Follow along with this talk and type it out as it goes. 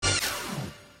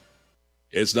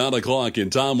It's 9 o'clock in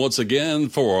time once again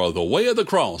for The Way of the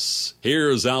Cross.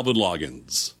 Here's Alvin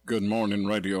Loggins. Good morning,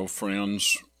 radio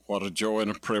friends. What a joy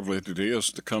and a privilege it is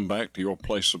to come back to your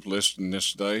place of listening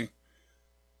this day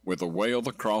with The Way of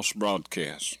the Cross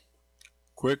broadcast.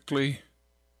 Quickly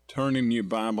turning your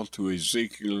Bible to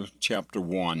Ezekiel chapter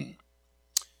 1.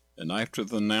 And after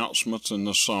the announcements and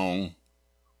the song,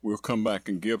 we'll come back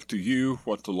and give to you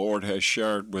what the Lord has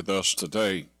shared with us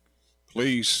today.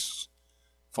 Please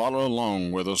follow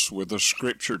along with us with the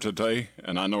scripture today,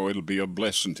 and I know it'll be a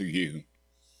blessing to you.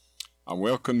 I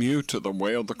welcome you to the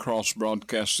Way of the Cross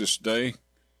broadcast this day,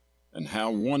 and how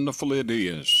wonderful it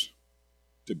is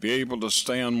to be able to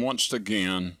stand once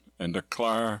again and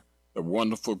declare the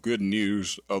wonderful good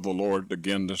news of the Lord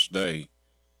again this day.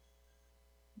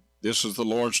 This is the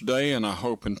Lord's day, and I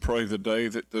hope and pray today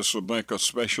that this will make a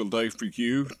special day for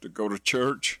you to go to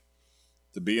church,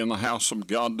 to be in the house of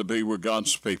God, to be with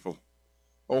God's people.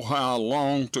 Oh, how I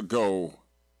long to go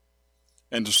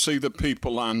and to see the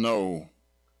people I know.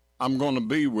 I'm going to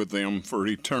be with them for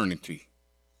eternity.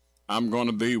 I'm going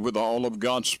to be with all of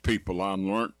God's people I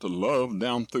learned to love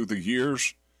down through the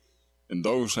years, and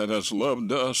those that has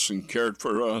loved us and cared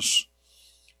for us.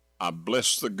 I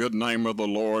bless the good name of the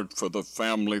Lord for the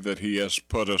family that He has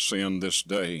put us in this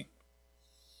day.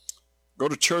 Go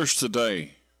to church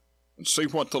today and see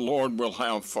what the Lord will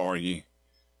have for you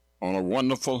on a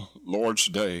wonderful Lord's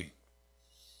Day.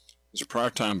 It's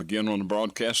prayer time again on the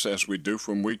broadcast. As we do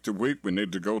from week to week, we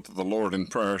need to go to the Lord in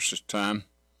prayer this time.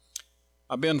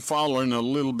 I've been following a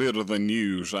little bit of the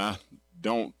news. I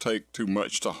don't take too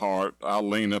much to heart. I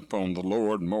lean up on the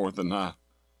Lord more than I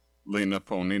lean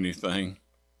up on anything.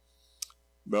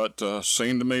 But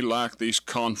seemed to me like these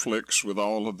conflicts with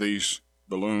all of these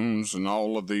balloons and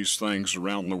all of these things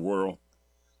around the world,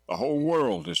 the whole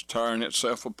world is tearing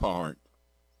itself apart.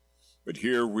 But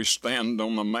here we stand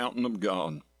on the mountain of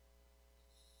God,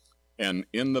 and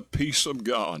in the peace of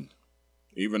God,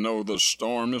 even though the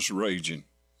storm is raging,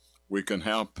 we can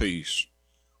have peace.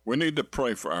 We need to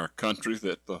pray for our country,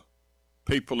 that the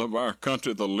people of our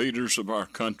country, the leaders of our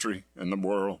country and the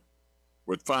world,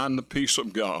 would find the peace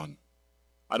of God.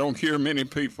 I don't hear many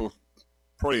people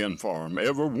praying for them.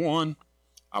 Everyone,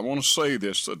 I want to say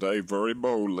this today very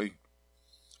boldly.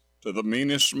 To the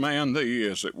meanest man that he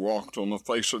is that walked on the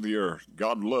face of the earth,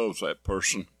 God loves that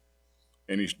person,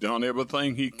 and He's done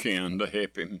everything He can to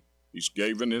help him. He's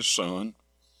given His Son.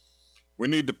 We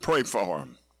need to pray for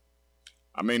him.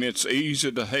 I mean, it's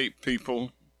easy to hate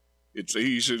people. It's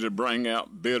easy to bring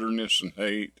out bitterness and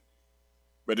hate.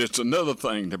 But it's another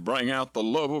thing to bring out the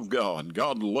love of God.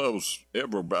 God loves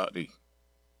everybody,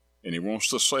 and He wants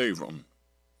to save them.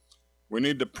 We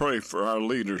need to pray for our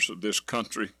leaders of this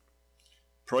country.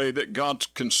 Pray that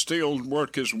God can still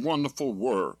work His wonderful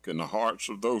work in the hearts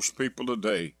of those people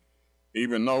today,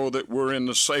 even though that we're in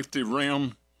the safety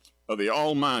realm of the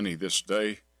Almighty this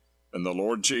day and the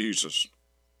Lord Jesus.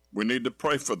 We need to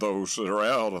pray for those that are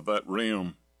out of that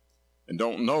realm and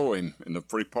don't know Him in the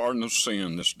free pardon of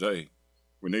sin this day.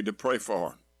 We need to pray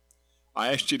for them.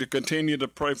 I ask you to continue to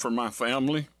pray for my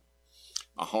family,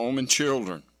 my home and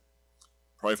children.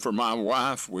 Pray for my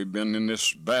wife. We've been in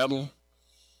this battle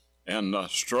and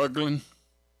struggling,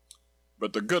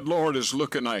 but the good Lord is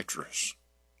looking after us.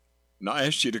 And I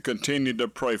ask you to continue to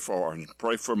pray for her, and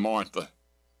pray for Martha.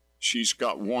 She's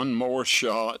got one more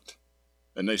shot,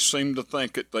 and they seem to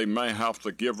think that they may have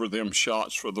to give her them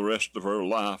shots for the rest of her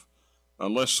life,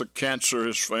 unless the cancer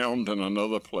is found in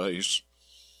another place.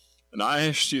 And I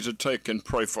ask you to take and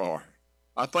pray for her.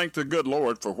 I thank the good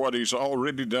Lord for what He's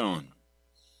already done.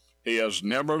 He has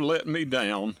never let me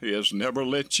down. He has never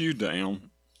let you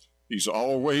down. He's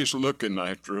always looking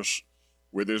after us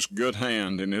with His good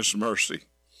hand and His mercy.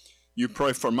 You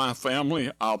pray for my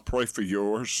family, I'll pray for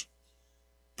yours.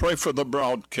 Pray for the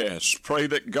broadcast. Pray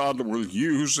that God will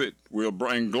use it, will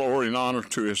bring glory and honor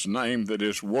to His name, that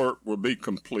His work will be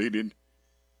completed.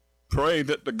 Pray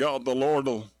that the Lord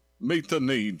will meet the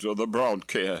needs of the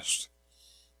broadcast,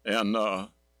 and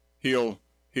He'll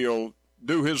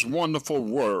do His wonderful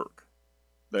work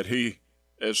that He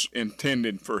has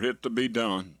intended for it to be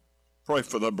done. Pray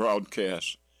for the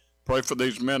broadcast. Pray for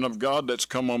these men of God that's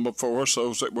come on before us,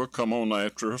 those that will come on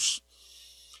after us.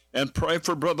 And pray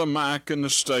for Brother Mike in the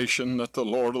station, that the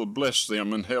Lord will bless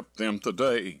them and help them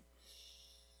today.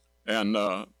 And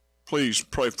please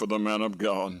pray for the man of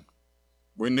God.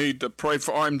 We need to pray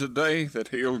for him today, that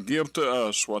he'll give to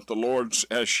us what the Lord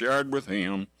has shared with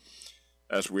him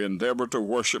as we endeavor to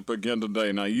worship again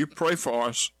today. Now you pray for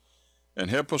us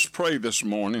and help us pray this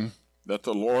morning that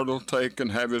the Lord will take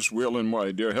and have His will and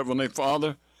way. Dear Heavenly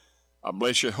Father, I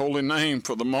bless Your holy name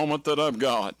for the moment that I've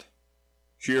got.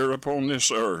 here upon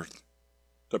this earth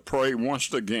to pray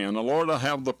once again. Lord, I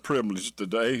have the privilege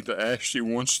today to ask you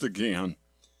once again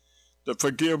to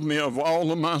forgive me of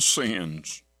all of my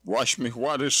sins. Wash me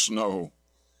white as snow.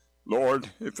 Lord,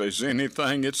 if there's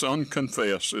anything that's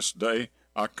unconfessed this day,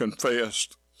 I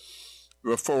confessed.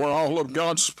 Before all of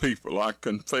God's people, I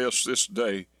confess this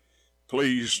day.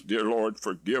 Please, dear Lord,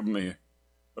 forgive me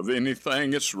of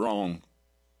anything that's wrong.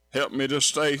 Help me to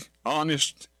stay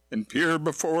honest and pure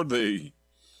before Thee.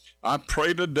 I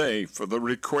pray today for the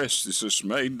requests that is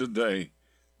made today.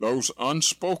 Those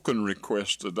unspoken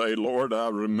requests today, Lord, I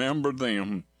remember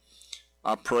them.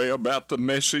 I pray about the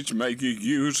message. May you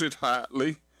use it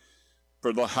highly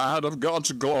for the height of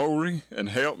God's glory, and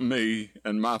help me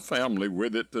and my family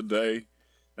with it today,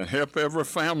 and help every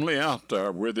family out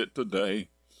there with it today.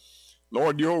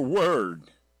 Lord, your word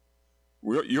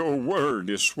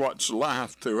is what's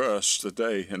life to us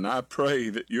today, and I pray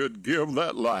that you'd give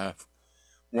that life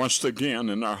once again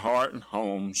in our heart and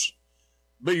homes.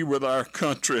 Be with our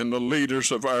country and the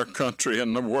leaders of our country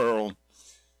and the world.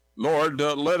 Lord,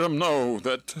 let them know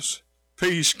that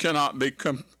peace cannot be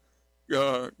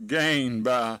gained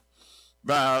by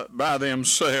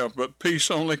themselves, but peace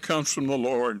only comes from the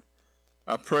Lord.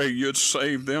 I pray you'd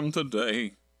save them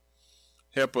today.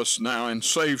 Help us now and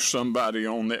save somebody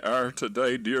on the air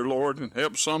today, dear Lord, and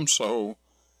help some soul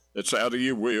that's out of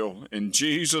your will. In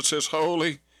Jesus'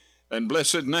 holy and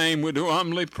blessed name we do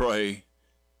humbly pray.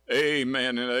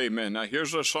 Amen and amen. Now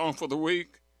here's our song for the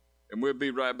week, and we'll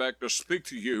be right back to speak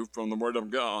to you from the Word of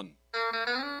God.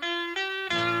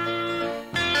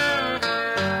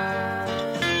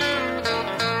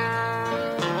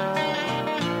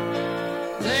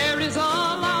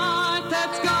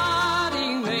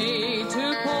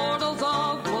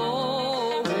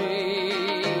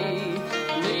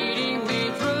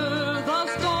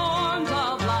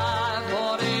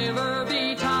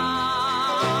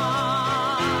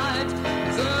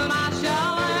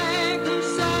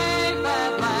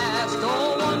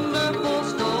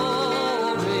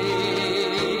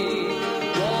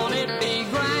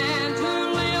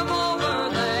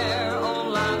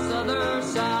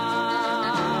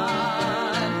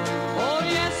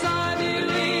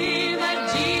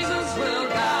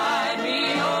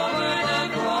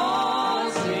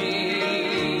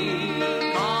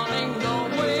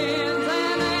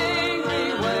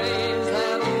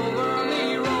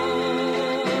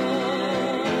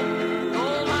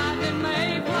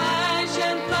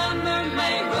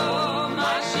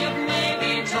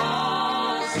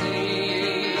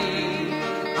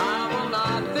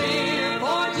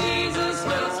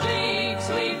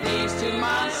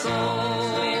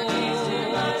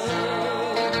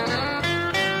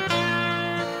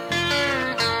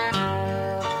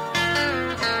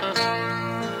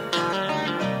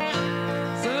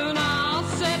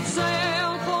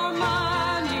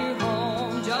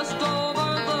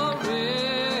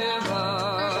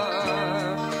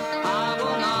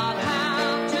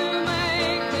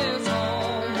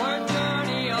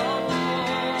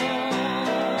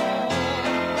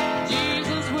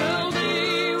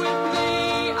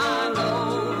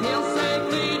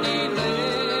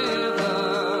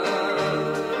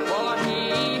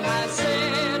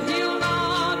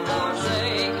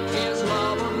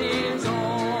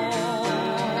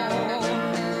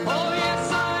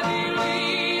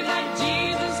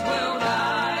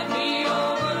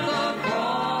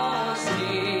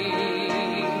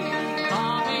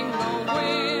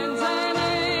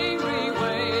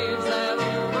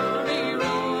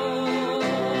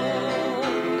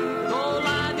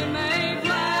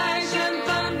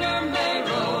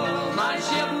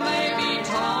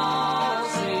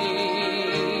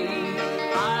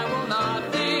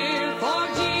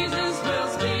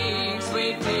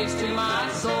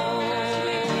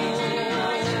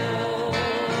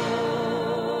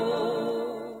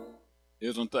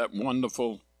 Isn't that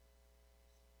wonderful?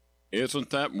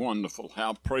 Isn't that wonderful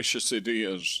how precious it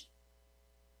is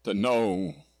to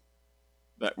know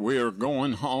that we are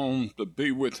going home to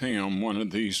be with Him one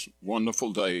of these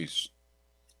wonderful days?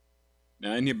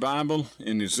 Now, in your Bible,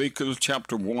 in Ezekiel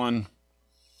chapter 1,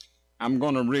 I'm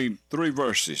going to read 3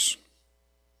 verses,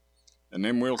 and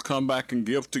then we'll come back and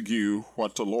give to you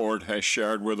what the Lord has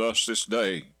shared with us this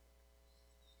day.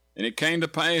 And it came to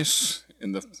pass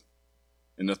in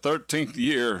the 13th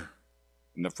year,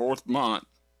 in the 4th month,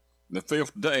 the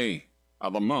 5th day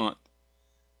of the month,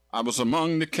 I was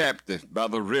among the captive by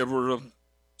the river of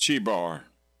Chebar,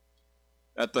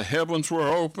 that the heavens were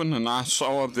open, and I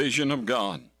saw a vision of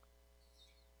God.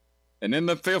 And in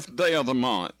the 5th day of the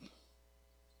month,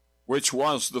 which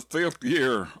was the 5th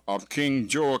year of King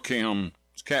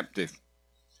Joachim's captive,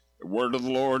 The word of the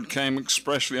Lord came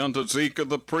expressly unto Ezekiel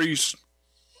the priest,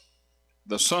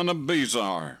 the son of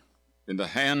Bezar, in the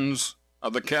hands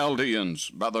of the Chaldeans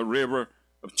by the river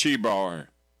of Chebar.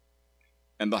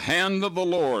 And the hand of the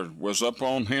Lord was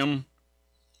upon him,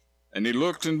 and he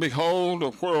looked, and behold, a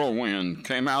whirlwind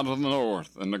came out of the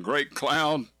north, and a great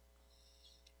cloud,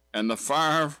 and the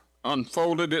fire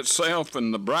unfolded itself,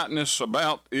 and the brightness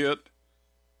about it,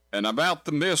 and about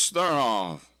the midst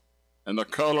thereof, and the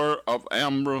color of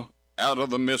amber out of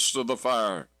the midst of the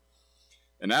fire.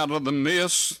 And out of the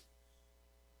midst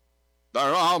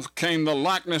thereof came the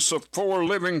likeness of 4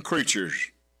 living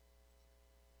creatures,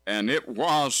 and it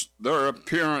was their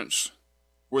appearance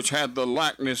which had the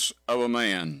likeness of a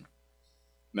man.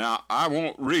 Now, I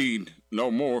won't read no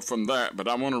more from that, but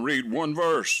I want to read one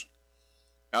verse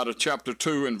out of chapter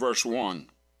 2 and verse 1.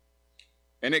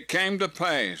 And it came to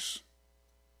pass,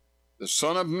 the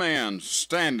Son of Man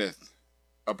standeth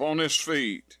upon his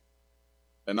feet,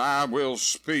 and I will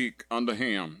speak unto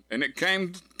him. And it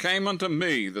came unto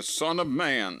me, the Son of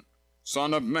Man,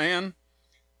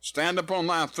 stand upon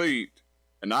thy feet,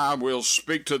 and I will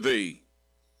speak to thee.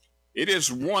 It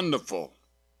is wonderful,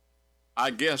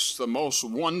 I guess the most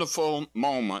wonderful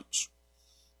moments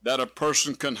that a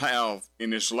person can have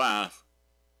in his life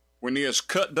when he is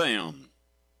cut down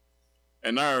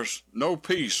and there's no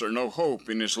peace or no hope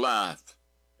in his life,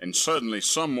 and suddenly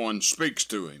someone speaks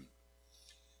to him.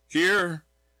 Here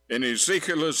in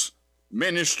Ezekiel's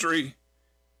ministry,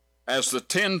 as the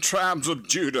 10 tribes of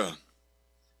Judah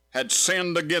had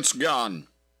sinned against God,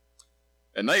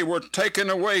 and they were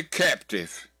taken away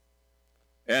captive,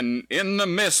 and in the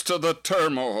midst of the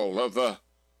turmoil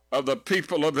of the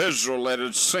people of Israel that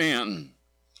had sinned,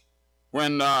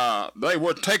 when they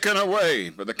were taken away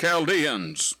by the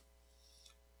Chaldeans,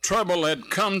 trouble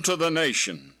had come to the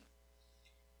nation,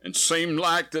 and seemed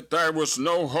like that there was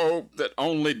no hope, that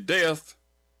only death,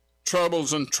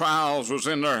 troubles, and trials was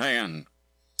in their hand.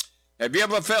 Have you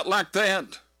ever felt like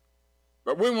that?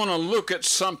 But we want to look at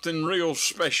something real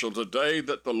special today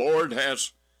that the Lord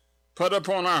has put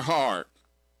upon our heart.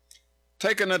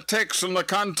 Taking a text in the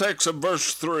context of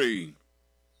verse 3,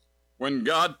 when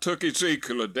God took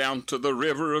Ezekiel down to the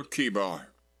river of Chebar.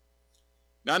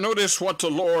 Now notice what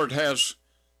the Lord has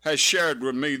shared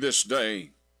with me this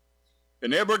day.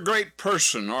 In every great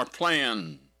person or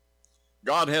plan,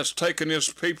 God has taken his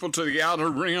people to the outer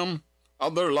rim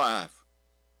of their life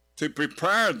to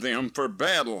prepare them for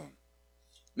battle.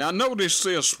 Now notice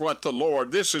this,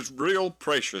 this is real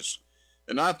precious,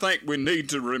 and I think we need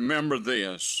to remember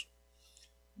this.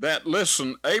 That,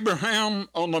 listen, Abraham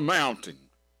on the mountain,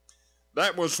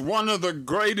 that was one of the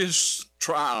greatest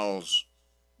trials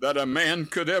that a man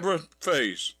could ever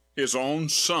face, his own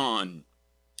son.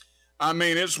 I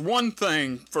mean, it's one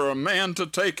thing for a man to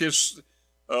take his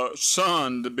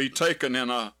son to be taken in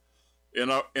a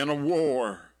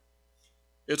war.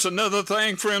 It's another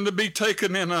thing for him to be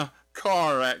taken in a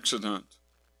car accident.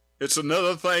 It's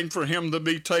another thing for him to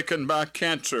be taken by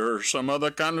cancer or some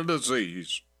other kind of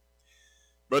disease.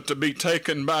 But to be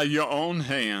taken by your own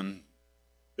hand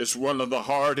is one of the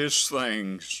hardest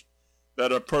things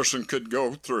that a person could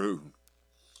go through.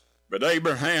 But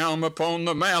Abraham upon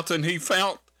the mountain, he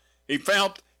felt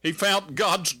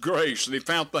God's grace, and he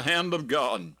felt the hand of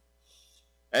God.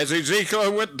 As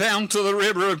Ezekiel went down to the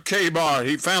river of Chebar,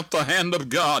 he felt the hand of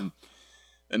God.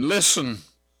 And listen,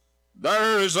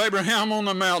 there is Abraham on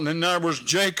the mountain, and there was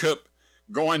Jacob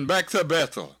going back to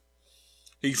Bethel.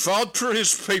 He fought for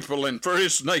his people and for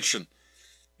his nation.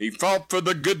 He fought for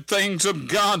the good things of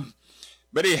God,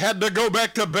 but he had to go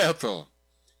back to Bethel.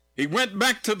 He went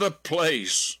back to the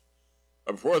place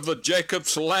of where the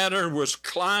Jacob's ladder was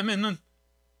climbing,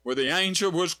 where the angel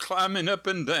was climbing up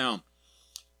and down,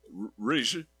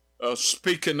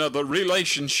 speaking of the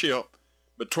relationship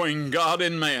between God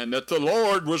and man, that the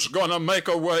Lord was going to make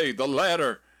a way. The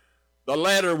ladder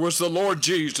was the Lord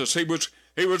Jesus. He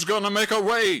was going to make a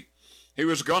way. He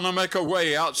was going to make a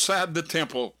way outside the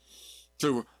temple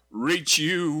to reach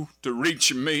you, to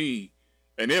reach me,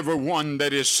 and everyone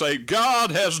that is saved.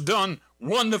 God has done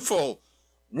wonderful,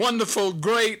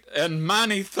 great, and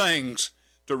mighty things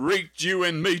to reach you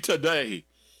and me today.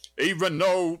 Even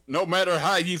though, no matter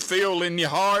how you feel in your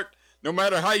heart, no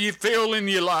matter how you feel in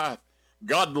your life,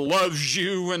 God loves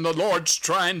you, and the Lord's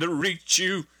trying to reach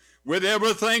you with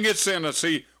everything that's in us.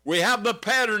 We have the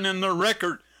pattern and the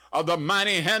record of the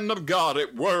mighty hand of God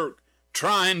at work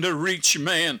trying to reach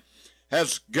man.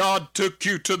 Has God took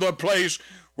you to the place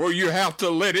where you have to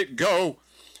let it go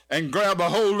and grab a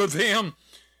hold of him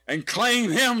and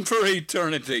claim him for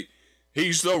eternity?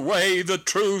 He's the way, the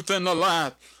truth, and the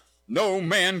life. No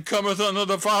man cometh unto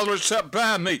the Father except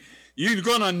by me. You're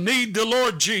going to need the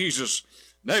Lord Jesus.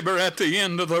 Neighbor, at the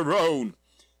end of the road,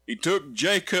 he took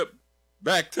Jacob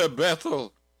back to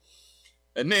Bethel.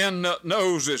 And then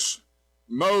Moses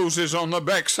on the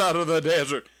backside of the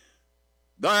desert.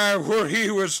 There where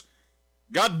he was,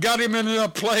 God got him into a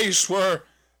place where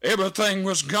everything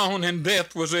was gone and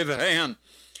death was at hand.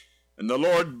 And the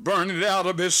Lord burned it out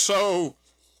of his soul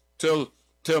till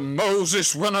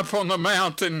Moses went up on the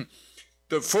mountain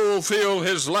to fulfill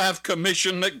his life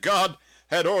commission that God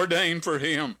had ordained for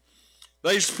him.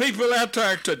 There's people out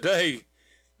there today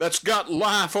that's got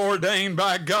life ordained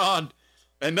by God,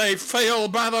 and they fell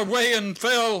by the way and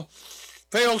fell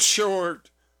short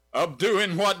of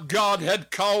doing what God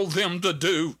had called them to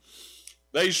do.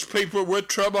 These people with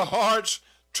troubled hearts,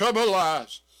 troubled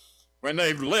lives, when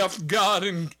they've left God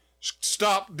and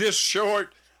stopped this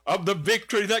short of the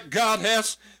victory that God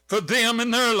has for them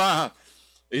in their life.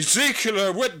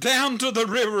 Ezekiel went down to the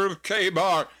river of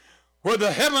Chebar, where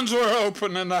the heavens were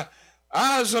open and the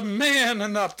eyes of men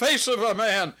and the face of a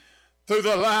man through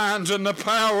the lines and the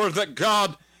power that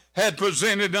God had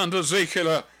presented unto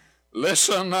Ezekiel.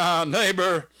 Listen,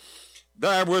 neighbor,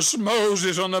 there was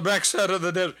Moses on the backside of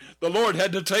the desert. The Lord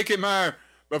had to take him there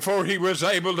before he was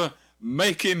able to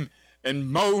make him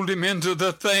and mold him into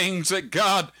the things that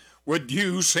God would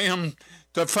use him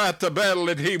to fight the battle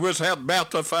that he was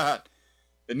about to fight.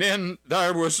 And then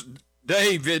there was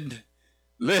David.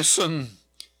 Listen,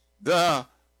 the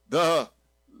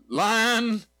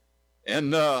lion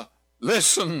and the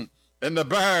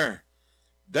bear.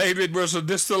 David was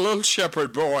just a little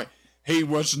shepherd boy. He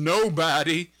was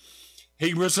nobody.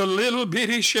 He was a little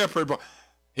bitty shepherd boy.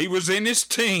 He was in his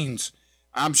teens.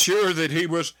 I'm sure that he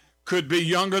could be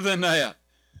younger than that.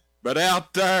 But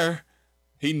out there,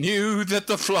 he knew that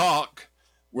the flock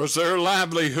was their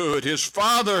livelihood. His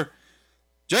father,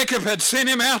 Jacob, had sent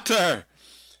him out there.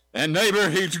 And neighbor,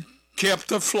 he kept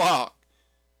the flock.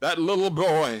 That little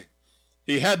boy,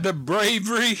 he had the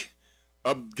bravery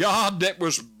of God that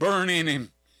was burning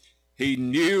him. He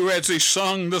knew as he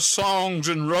sung the songs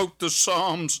and wrote the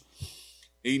psalms,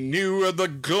 he knew of the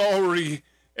glory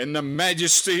and the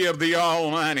majesty of the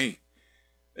Almighty.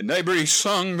 And neighbor, he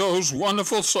sung those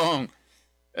wonderful songs.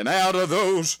 And out of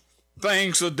those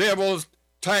things, the devil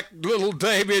attacked little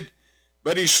David,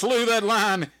 but he slew that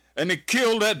lion and he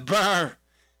killed that bear.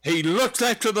 He looked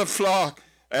after the flock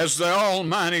as the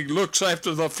Almighty looks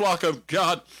after the flock of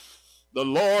God. The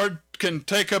Lord can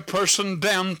take a person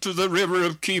down to the river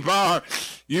of Chebar.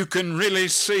 You can really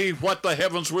see what the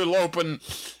heavens will open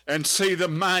and see the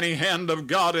mighty hand of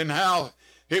God and how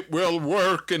it will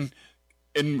work and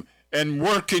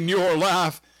work in your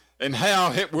life, and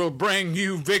how it will bring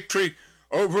you victory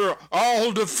over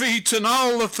all defeats and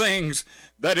all the things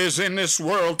that is in this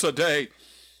world today.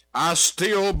 I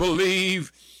still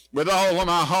believe with all of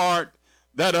my heart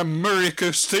that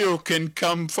America still can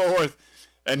come forth,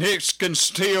 and it can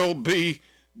still be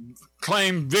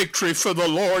claim victory for the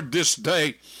Lord this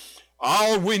day.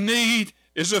 All we need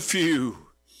is a few.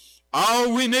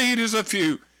 All we need is a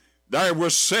few. There were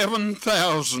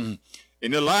 7,000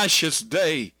 in Elisha's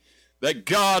day that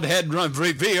God had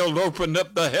revealed, opened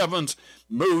up the heavens,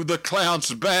 moved the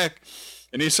clouds back,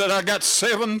 and he said, I got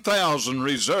 7,000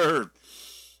 reserved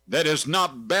that has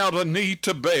not bowed a knee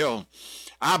to Baal.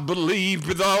 I believe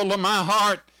with all of my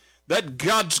heart that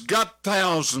God's got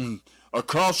thousands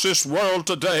across this world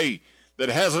today that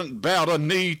hasn't bowed a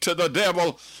knee to the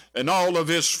devil and all of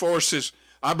his forces.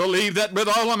 I believe that with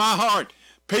all of my heart.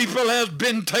 People have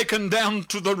been taken down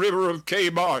to the river of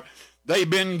Chebar. They've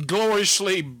been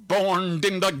gloriously born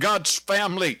into God's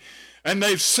family, and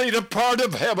they've seen a part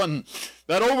of heaven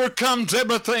that overcomes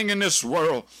everything in this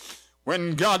world.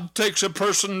 When God takes a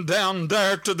person down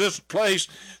there to this place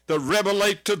to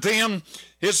revelate to them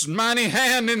his mighty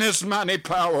hand and his mighty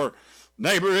power,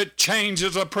 neighbor, it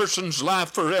changes a person's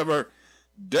life forever.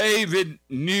 David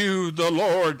knew the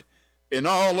Lord in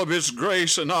all of his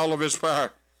grace and all of his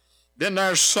power. Then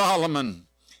there's Solomon.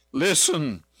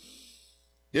 Listen,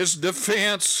 his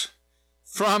defense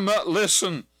from,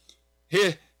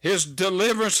 his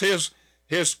deliverance,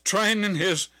 his training,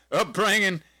 his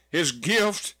upbringing, his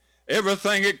gift,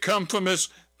 everything that come from his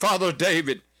father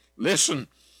David. Listen,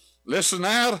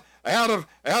 out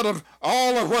of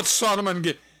all of what Solomon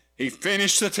did, he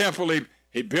finished the temple.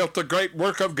 He built the great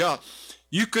work of God.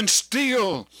 You can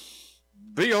still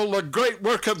build the great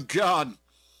work of God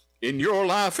in your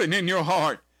life and in your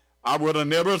heart. I would have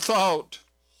never thought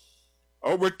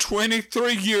over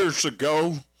 23 years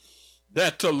ago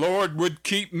that the Lord would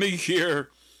keep me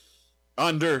here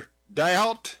under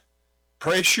doubt,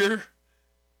 pressure,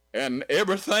 and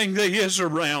everything that is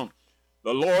around.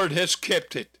 The Lord has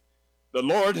kept it. The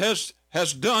Lord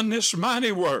has done this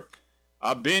mighty work.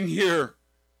 I've been here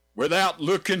without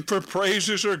looking for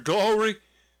praises or glory,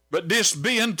 but just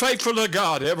being faithful to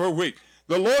God every week.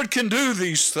 The Lord can do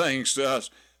these things to us.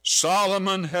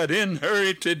 Solomon had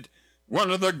inherited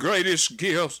one of the greatest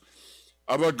gifts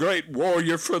of a great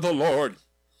warrior for the Lord.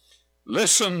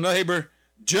 Listen, neighbor,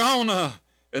 Jonah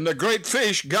and the great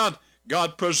fish,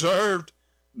 God preserved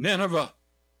Nineveh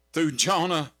through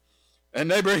Jonah. And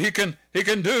neighbor, he can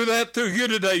do that through you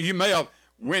today. You may have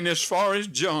went as far as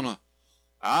Jonah.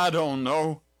 I don't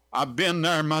know. I've been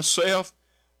there myself.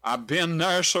 I've been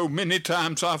there so many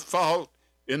times. I've fought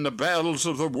in the battles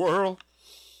of the world,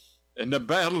 in the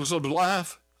battles of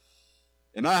life.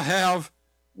 And I have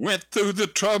went through the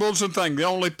troubles and things. The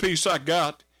only peace I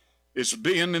got is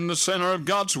being in the center of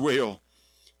God's will.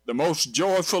 The most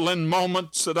joyful in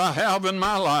moments that I have in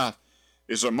my life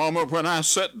is a moment when I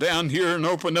sit down here and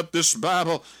open up this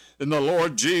Bible and the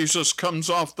Lord Jesus comes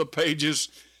off the pages.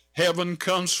 Heaven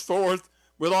comes forth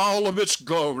with all of its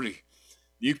glory.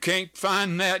 You can't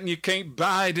find that and you can't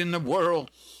buy it in the world.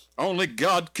 Only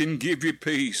God can give you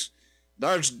peace.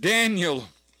 There's Daniel,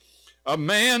 a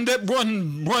man that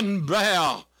wouldn't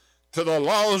bow to the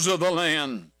laws of the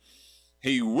land.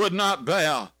 He would not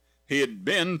bow. He had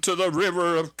been to the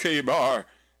river of Kebar,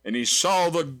 and he saw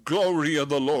the glory of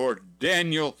the Lord.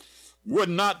 Daniel would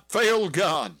not fail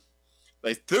God.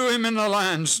 They threw him in the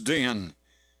lion's den.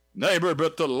 Neighbor,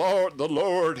 but the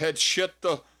Lord had shut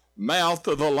the mouth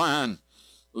of the lion.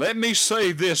 Let me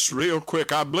say this real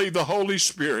quick. I believe the Holy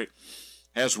Spirit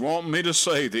has wanted me to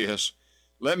say this.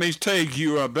 Let me tell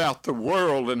you about the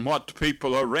world and what the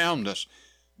people around us.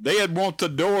 They'd want the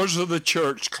doors of the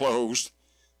church closed.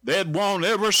 They'd want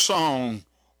every song,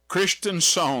 Christian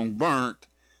song, burnt.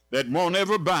 They'd want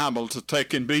every Bible to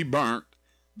take and be burnt.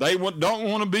 They don't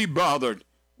want to be bothered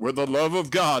with the love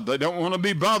of God. They don't want to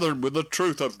be bothered with the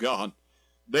truth of God.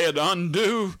 They'd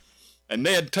undo and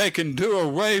they'd take and do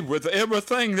away with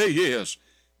everything there is.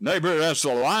 Neighbor, as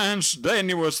the lions,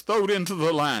 Daniel was thrown into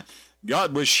the lion.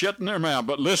 God was shutting their mouth.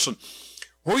 But listen,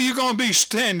 where you going to be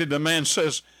standing? The man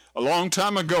says, a long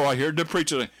time ago, I heard the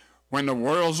preacher say, when the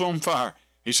world's on fire,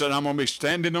 he said, I'm going to be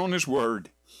standing on his word.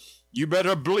 You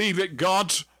better believe it.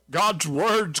 God's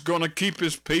word's going to keep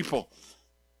his people.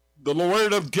 The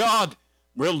word of God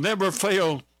will never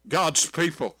fail God's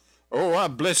people. Oh, I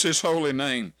bless his holy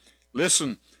name.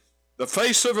 Listen, the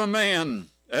face of a man,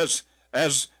 as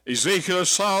Ezekiel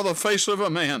saw the face of a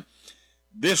man,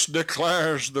 this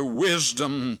declares the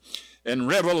wisdom and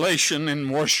revelation in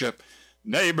worship.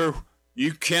 Neighbor,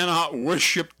 you cannot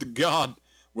worship the God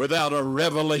without a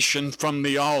revelation from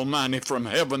the Almighty from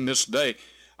heaven this day.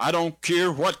 I don't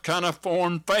care what kind of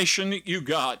form, fashion that you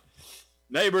got.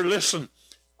 Neighbor, listen,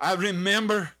 I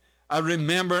remember, I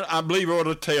believe I ought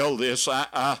to tell this.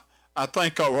 I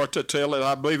think I ought to tell it.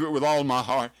 I believe it with all my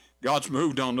heart. God's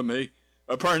moved on to me.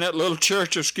 Up here in that little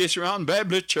church of Skitch Mountain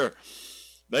Baptist Church,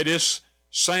 they just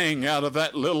sang out of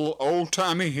that little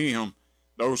old-timey hymn,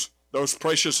 those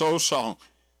precious old songs.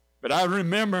 But I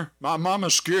remember my mama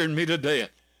scared me to death.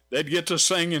 They'd get to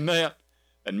singing that,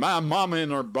 and my mama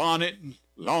in her bonnet and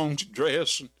long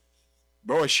dress, and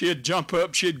boy, she'd jump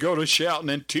up, she'd go to shouting,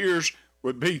 and tears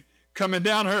would be coming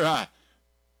down her eye.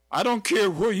 I don't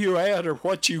care where you at or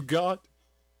what you got.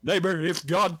 Neighbor, if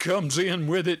God comes in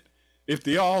with it, if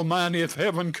the Almighty, if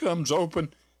heaven comes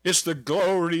open, it's the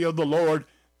glory of the Lord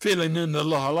filling in the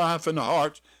life and the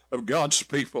hearts of God's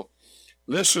people.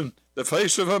 Listen, the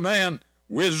face of a man,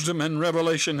 wisdom and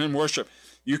revelation and worship.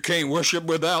 You can't worship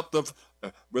without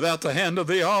the hand of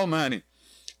the Almighty.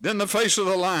 Then the face of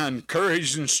the lion,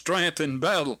 courage and strength in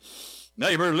battle.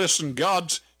 Neighbor, listen,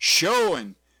 God's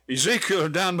showing Ezekiel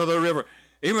down by the river,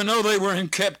 even though they were in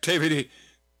captivity,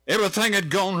 everything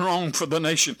had gone wrong for the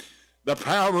nation. The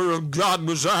power of God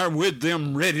was there with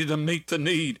them, ready to meet the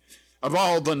need of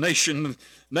all the nation.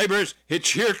 Neighbors,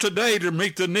 it's here today to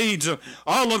meet the needs of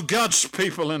all of God's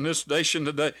people in this nation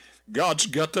today. God's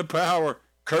got the power,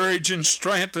 courage, and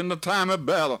strength in the time of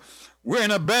battle. We're in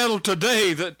a battle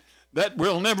today that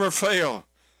will never fail.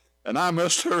 And I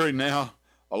must hurry now,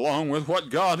 along with what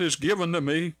God has given to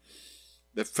me.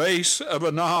 The face of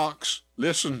an ox.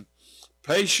 Listen,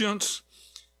 patience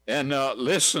and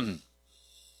listen,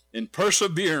 in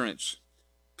perseverance.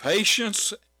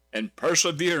 Patience and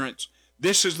perseverance.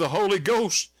 This is the Holy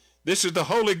Ghost. This is the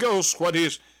Holy Ghost, what He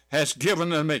has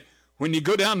given to me. When you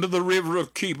go down to the river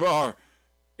of Kebar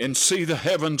and see the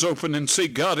heavens open and see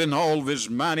God in all of His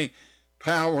mighty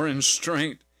power and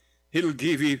strength, He'll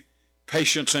give you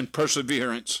patience and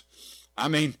perseverance. I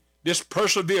mean, just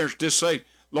perseverance. Just say,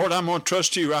 Lord, I'm going to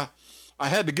trust you. I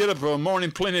had to get up in the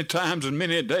morning plenty of times and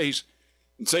many days.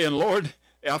 and saying, Lord,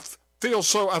 I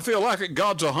feel like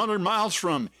God's 100 miles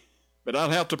from me. But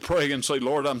I'd have to pray and say,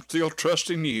 Lord, I'm still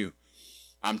trusting you.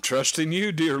 I'm trusting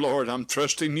you, dear Lord. I'm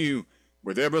trusting you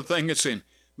with everything that's in.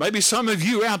 Maybe some of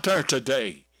you out there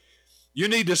today, you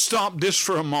need to stop this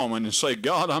for a moment and say,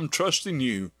 God, I'm trusting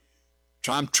you.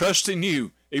 I'm trusting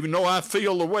you. Even though I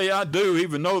feel the way I do,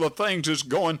 even though the things is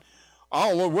going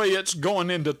all the way it's going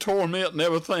into torment and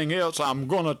everything else, I'm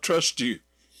going to trust you.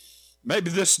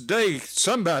 Maybe this day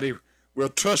somebody will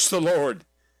trust the Lord.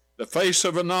 The face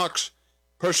of an ox,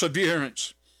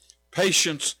 perseverance,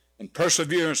 patience, and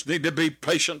perseverance. Need to be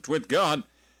patient with God.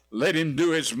 Let him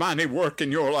do his mighty work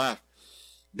in your life.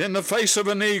 Then the face of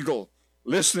an eagle.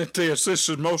 Listen to this. This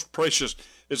is most precious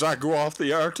as I go off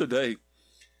the air today.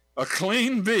 A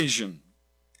clean vision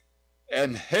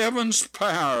and heaven's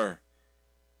power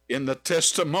in the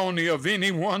testimony of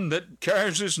anyone that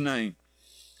carries his name.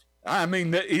 I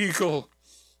mean the eagle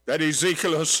that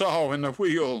Ezekiel saw in the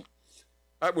wheel.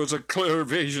 That was a clear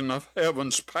vision of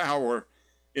heaven's power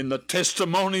in the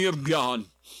testimony of God.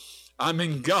 I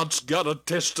mean, God's got a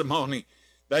testimony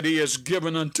that he has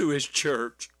given unto his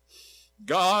church.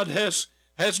 God has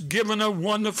given a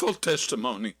wonderful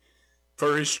testimony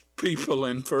for his people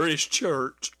and for his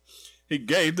church. He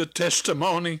gave the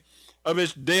testimony of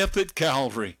his death at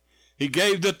Calvary. He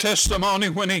gave the testimony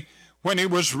when he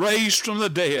was raised from the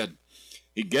dead.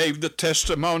 He gave the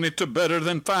testimony to better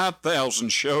than 5,000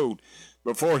 showed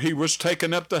before he was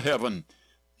taken up to heaven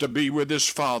to be with his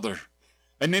Father.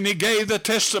 And then he gave the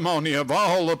testimony of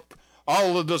all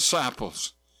the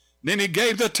disciples. Then he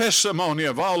gave the testimony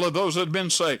of all of those that had been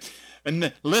saved.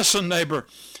 And listen, neighbor,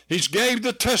 he's gave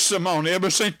the testimony ever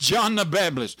since John the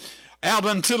Baptist out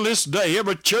until this day.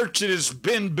 Every church that has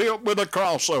been built with a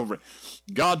cross over it,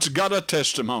 God's got a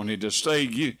testimony to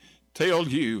tell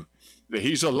you that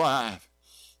he's alive.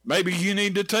 Maybe you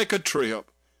need to take a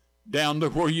trip down to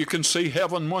where you can see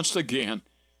heaven once again.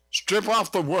 Strip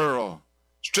off the world.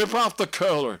 Strip off the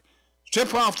color.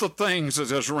 Strip off the things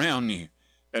that is around you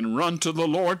and run to the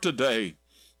Lord today.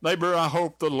 Neighbor, I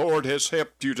hope the Lord has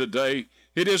helped you today.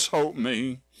 It has helped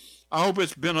me. I hope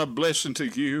it's been a blessing to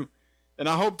you. And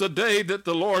I hope today that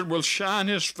the Lord will shine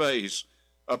his face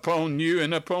upon you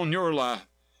and upon your life.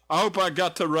 I hope I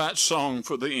got the right song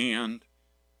for the end.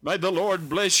 May the Lord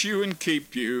bless you and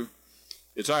keep you.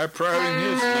 It's our prayer in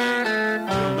his name.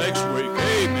 Until next week,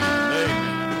 amen, amen.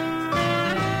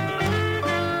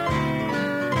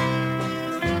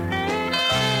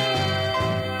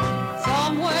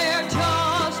 Somewhere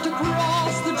just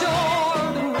across the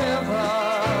Jordan River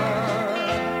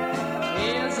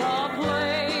is a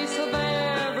place of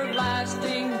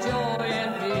everlasting joy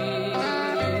and peace,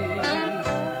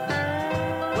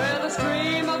 where the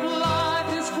stream of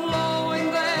life is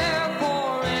flowing there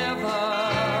forever,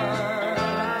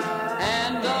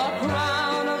 and a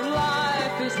crown of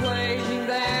life is waiting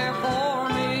there for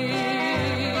me.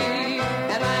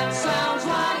 And that sounds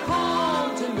like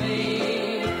home to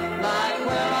me, like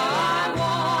where I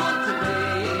want to be.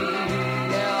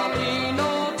 There'll be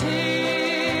no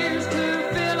tears to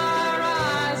fill our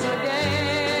eyes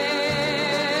again.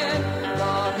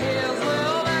 The hills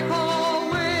will echo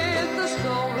with the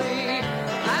story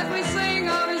as we sing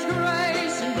of his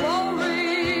grace and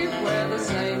glory, where the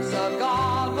saints of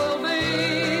God will be.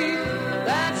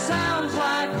 That sounds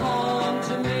like home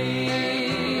to me.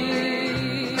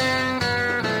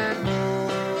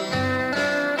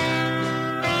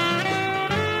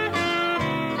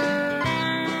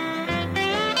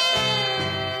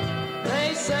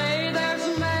 They say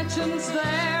there's mansions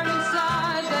there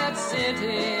inside that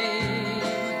city,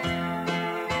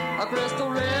 a crystal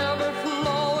river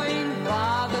flowing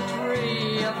by the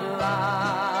tree of life.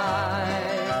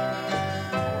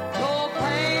 No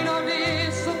pain or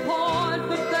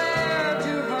disappointment there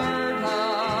to hurt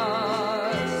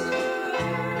us,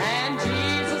 and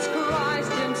Jesus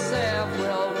Christ himself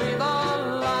will be the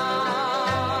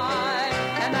light.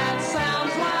 And that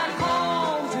sounds like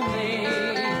home to me,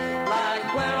 like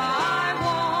where I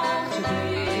want to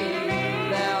be.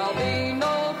 There'll be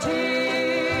no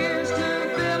tears to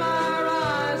fill our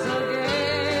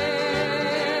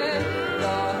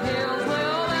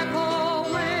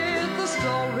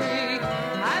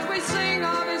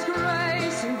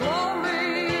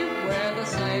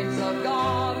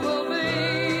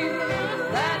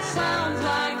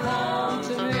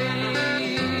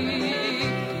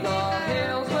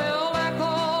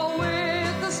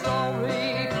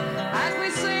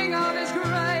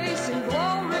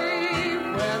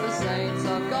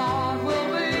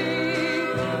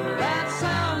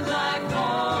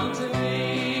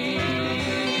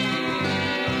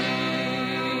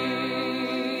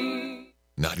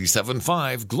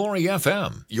 97.5 Glory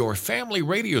FM, your family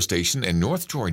radio station in North Georgia.